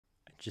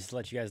just to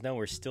let you guys know,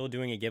 we're still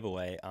doing a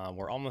giveaway.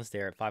 We're almost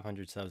there at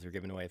 500 subs. We're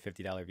giving away a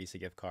 $50 Visa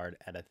gift card.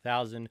 At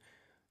 1,000,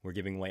 we're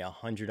giving away a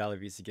 $100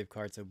 Visa gift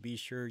card. So be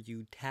sure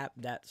you tap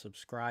that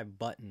subscribe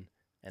button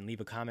and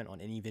leave a comment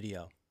on any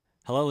video.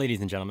 Hello, ladies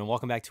and gentlemen.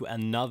 Welcome back to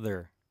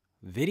another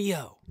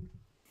video.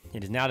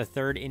 It is now the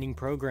third inning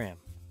program,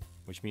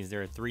 which means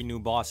there are 3 new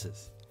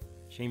bosses: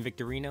 Shane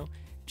Victorino,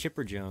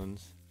 Chipper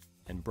Jones,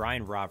 and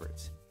Brian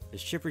Roberts.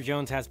 This Chipper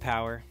Jones has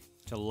power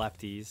to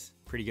lefties,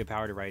 pretty good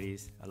power to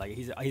righties.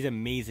 He's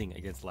amazing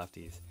against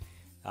lefties.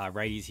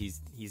 Righties,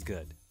 he's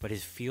good, but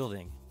his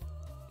fielding,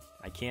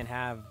 I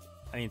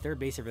mean, third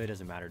base, it really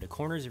doesn't matter. The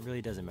corners, it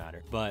really doesn't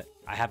matter. But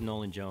I have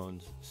Nolan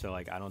Jones, so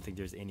I don't think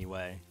there's any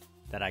way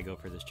that I go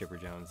for this Chipper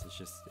Jones.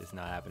 It's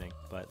not happening.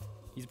 But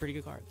he's a pretty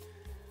good card.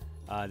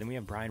 Then we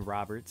have Brian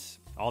Roberts.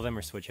 All of them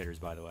are switch hitters,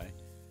 by the way.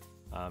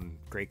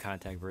 Great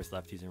contact versus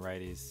lefties and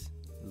righties.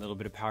 A little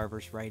bit of power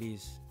versus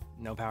righties.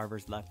 No power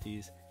versus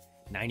lefties.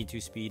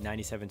 92 speed,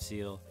 97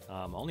 seal,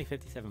 only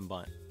 57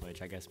 bunt,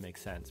 which I guess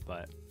makes sense,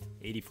 but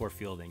 84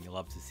 fielding. You'll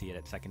love to see it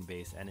at second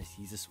base. And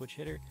he's a switch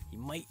hitter. He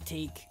might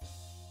take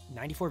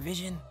 94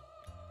 vision.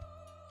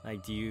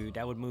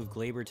 That would move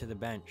Glaber to the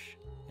bench.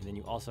 And then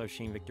you also have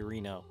Shane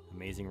Victorino.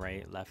 Amazing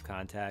right, left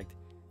contact,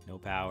 no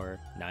power,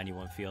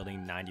 91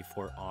 fielding,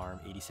 94 arm,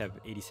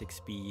 86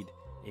 speed,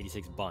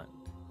 86 bunt.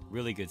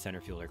 Really good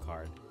center fielder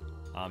card.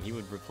 He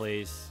would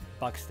replace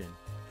Buxton.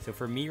 So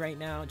for me right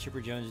now,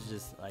 Chipper Jones is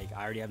just I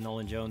already have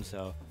Nolan Jones,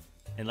 so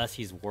unless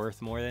he's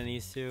worth more than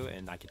these two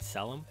and I could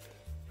sell him,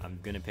 I'm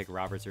going to pick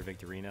Roberts or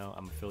Victorino.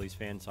 I'm a Phillies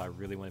fan, so I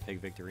really want to pick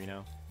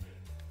Victorino.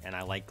 And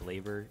I like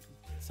Glaber,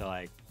 so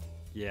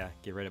yeah,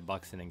 get rid of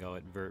Buxton and go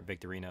at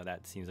Victorino.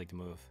 That seems like the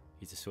move.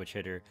 He's a switch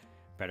hitter,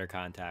 better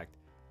contact,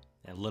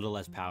 and a little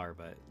less power,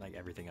 but like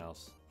everything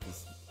else.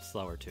 He's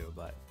slower too,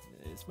 but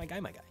it's my guy,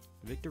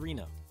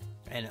 Victorino.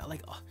 And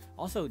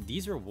also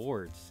these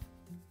rewards.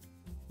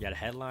 You got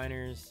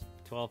headliners,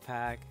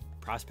 12-pack,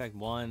 prospect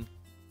 1,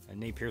 and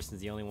Nate Pearson's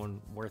the only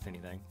one worth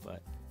anything.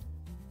 But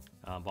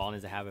Ball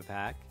needs to have a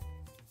pack,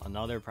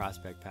 another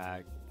prospect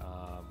pack.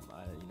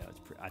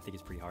 I think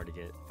it's pretty hard to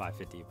get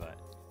 550, but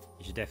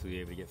you should definitely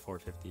be able to get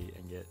 450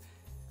 and get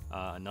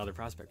another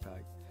prospect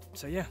pack.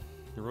 So yeah,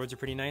 the roads are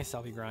pretty nice.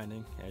 I'll be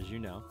grinding, as you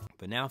know.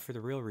 But now for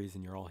the real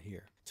reason you're all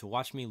here: to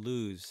watch me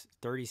lose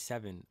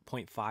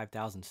 37.5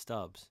 thousand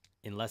stubs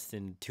in less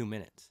than 2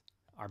 minutes.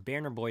 Our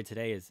banner boy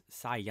today is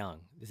Cy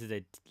Young. This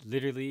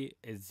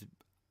is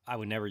I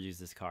would never use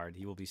this card.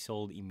 He will be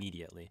sold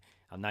immediately.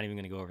 I'm not even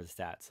going to go over the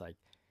stats.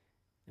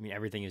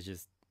 Everything is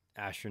just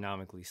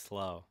astronomically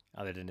slow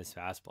other than his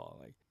fastball,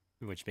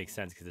 which makes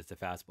sense because it's a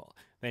fastball.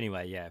 But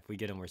anyway, yeah, if we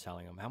get him, we're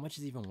selling him. How much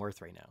is he even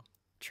worth right now?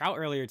 Trout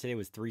earlier today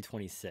was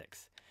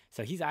 326.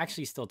 So he's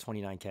actually still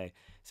 29K.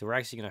 So we're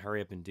actually going to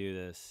hurry up and do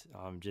this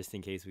just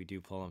in case we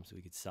do pull him so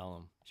we could sell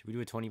him. Should we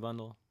do a 20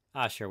 bundle?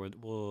 Sure,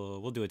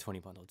 we'll do a 20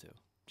 bundle too.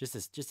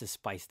 Just to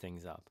spice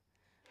things up.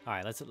 All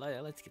right, let's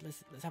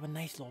have a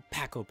nice little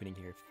pack opening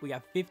here. We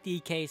got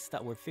 50K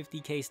stuff. We're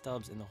 50K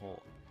stubs in the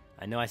hole.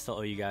 I know I still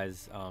owe you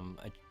guys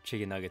a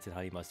chicken nuggets and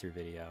honey mustard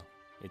video.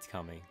 It's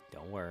coming.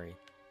 Don't worry.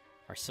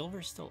 Our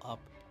silver's still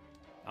up.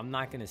 I'm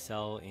not gonna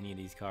sell any of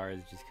these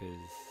cards just because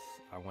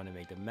I want to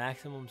make the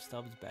maximum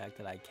stubs back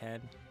that I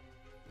can.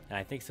 And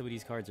I think some of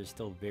these cards are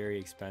still very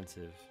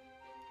expensive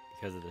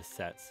because of the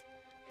sets,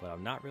 but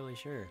I'm not really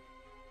sure.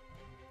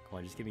 Come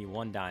on, just give me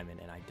 1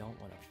 diamond, and I don't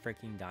want a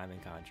freaking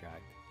diamond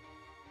contract.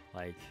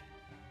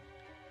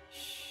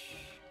 Shh.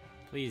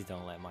 Please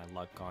don't let my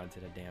luck go into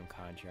the damn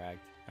contract.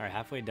 All right,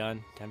 halfway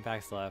done. 10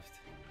 packs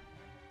left.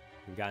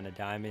 We've gotten a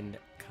diamond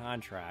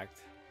contract,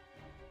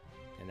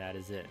 and that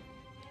is it.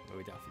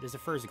 There's a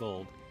first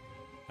gold.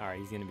 All right,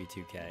 he's gonna be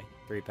 2K.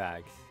 3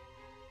 packs.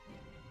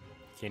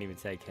 Can't even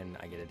say can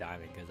I get a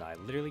diamond because I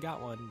literally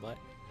got one, but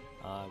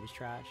it was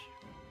trash.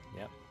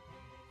 Yep.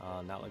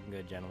 Not looking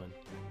good, gentlemen.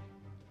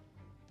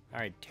 All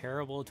right,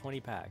 terrible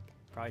 20 pack.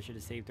 Probably should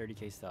have saved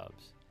 30K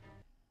stubs.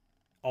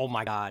 Oh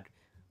my god,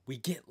 we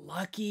get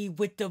lucky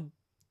with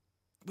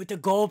the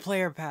gold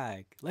player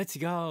pack. Let's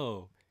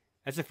go.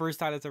 That's the first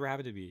time that's ever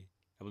happened to me.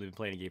 I've only been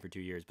playing a game for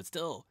 2 years, but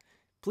still,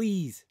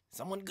 please,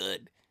 someone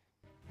good.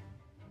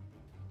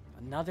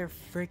 Another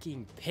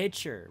freaking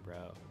pitcher,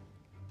 bro.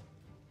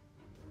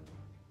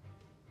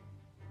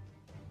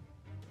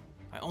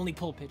 I only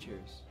pull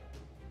pitchers.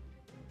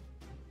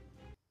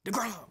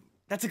 DeGrom.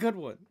 That's a good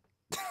one.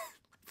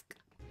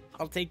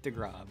 I'll take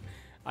DeGrom.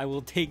 I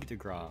will take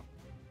DeGrom.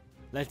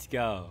 Let's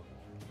go.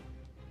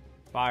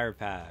 Fire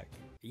pack.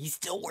 He's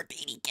still worth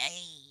 80K.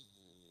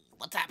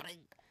 What's happening?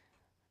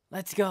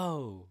 Let's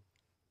go.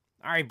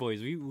 All right,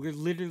 boys. We're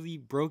literally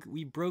broke.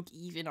 We broke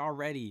even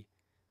already.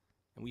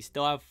 And we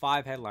still have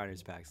 5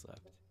 headliners packs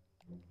left.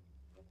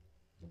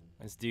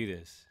 Let's do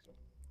this.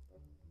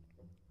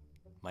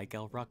 Mike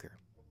L. Rucker.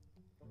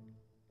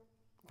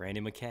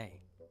 Brandon McKay.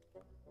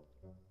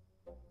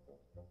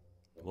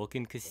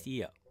 Wilkin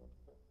Castillo.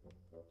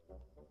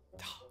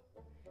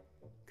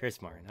 Chris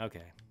Martin.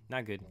 Okay.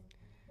 Not good.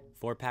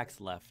 4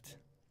 packs left.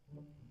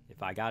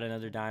 If I got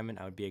another diamond,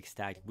 I would be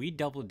ecstatic. We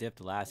double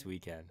dipped last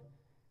weekend.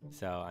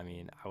 So, I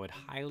mean, I would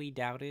highly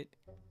doubt it.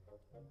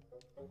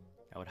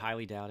 I would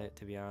highly doubt it,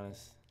 to be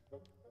honest.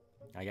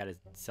 I gotta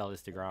sell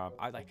this DeGrom.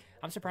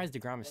 I'm surprised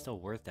DeGrom is still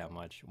worth that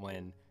much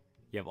when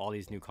you have all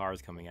these new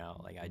cars coming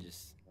out. Like,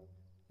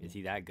 is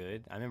he that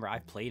good? I remember I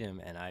played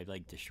him and I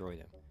like destroyed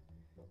him.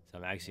 So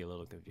I'm actually a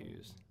little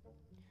confused.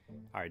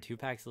 All right, 2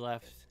 packs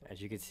left.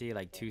 As you can see,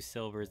 like 2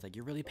 silvers. Like,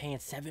 you're really paying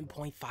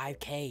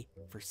 7.5K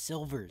for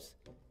silvers.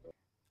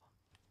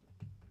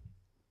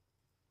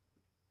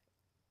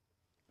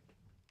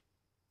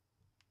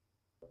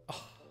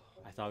 Oh,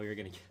 I thought we were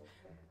gonna get...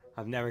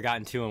 I've never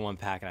gotten 2 in 1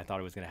 pack and I thought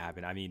it was gonna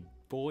happen. I mean,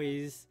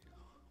 boys,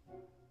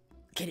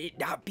 can it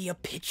not be a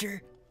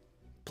pitcher?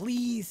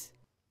 Please.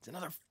 It's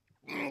another...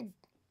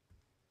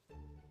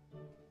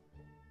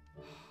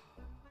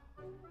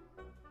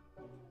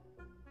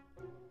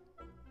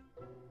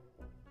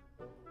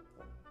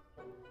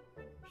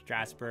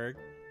 Strasburg.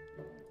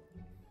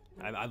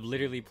 I've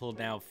literally pulled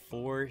now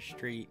 4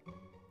 straight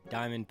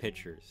diamond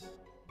pitchers.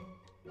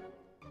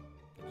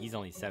 He's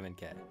only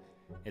 7K.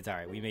 It's all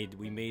right.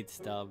 We made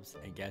stubs,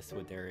 and guess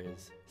what? There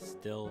is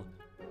still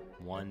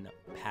 1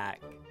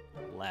 pack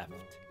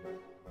left.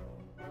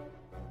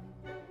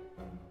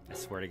 I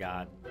swear to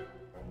God,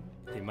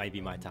 it might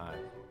be my time.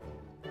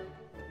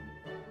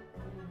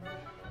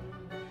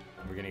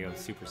 We're gonna go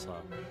super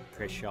slow.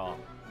 Chris Shaw.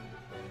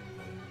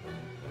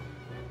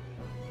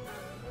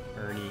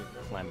 Ernie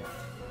Clement.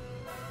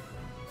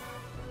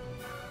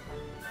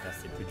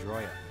 Dustin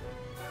Pedroia.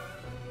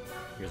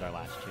 Here's our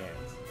last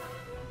chance.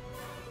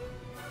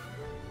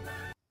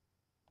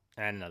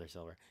 And another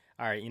silver.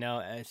 All right, you know,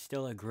 it's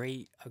still a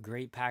great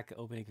pack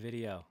opening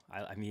video.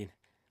 I mean,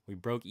 we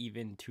broke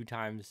even 2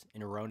 times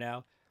in a row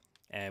now,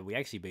 and we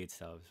actually made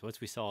stubs.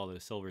 Once we saw all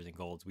those silvers and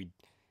golds, we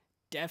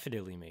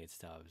definitely made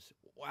stubs.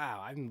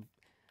 Wow, I'm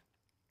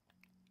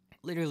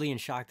literally in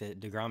shock that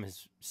DeGrom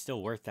is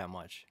still worth that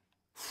much.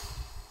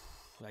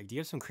 Like, do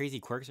you have some crazy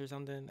quirks or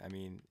something? I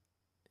mean,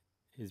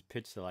 his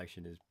pitch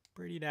selection is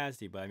pretty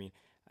nasty, but I mean,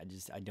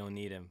 I don't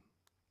need him.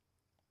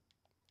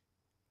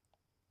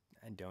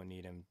 I don't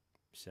need him.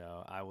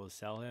 So I will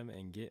sell him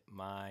and get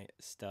my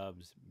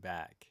stubs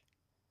back.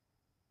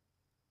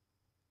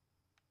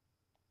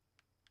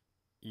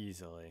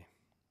 Easily.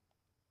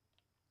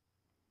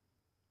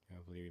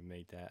 Hopefully we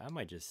make that. I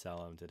might just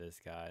sell him to this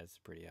guy. It's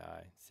pretty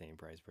high. Same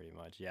price pretty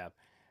much. Yeah.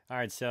 All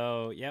right,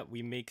 so yeah,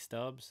 we make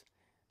stubs.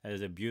 That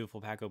is a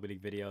beautiful pack opening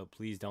video.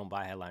 Please don't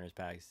buy headliners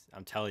packs.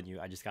 I'm telling you,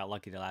 I just got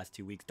lucky the last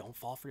 2 weeks. Don't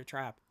fall for the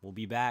trap. We'll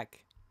be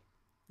back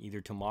either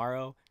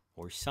tomorrow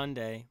or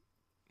Sunday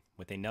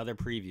with another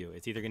preview.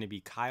 It's either going to be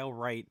Kyle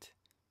Wright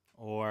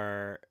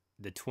or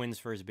the Twins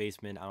first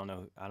baseman. I don't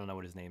know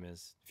what his name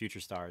is. Future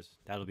Stars.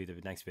 That'll be the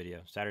next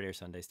video. Saturday or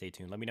Sunday. Stay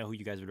tuned. Let me know who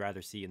you guys would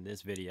rather see in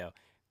this video.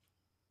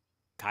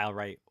 Kyle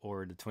Wright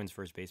or the Twins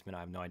first baseman.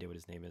 I have no idea what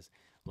his name is.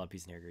 Love,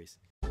 peace, and hair grease.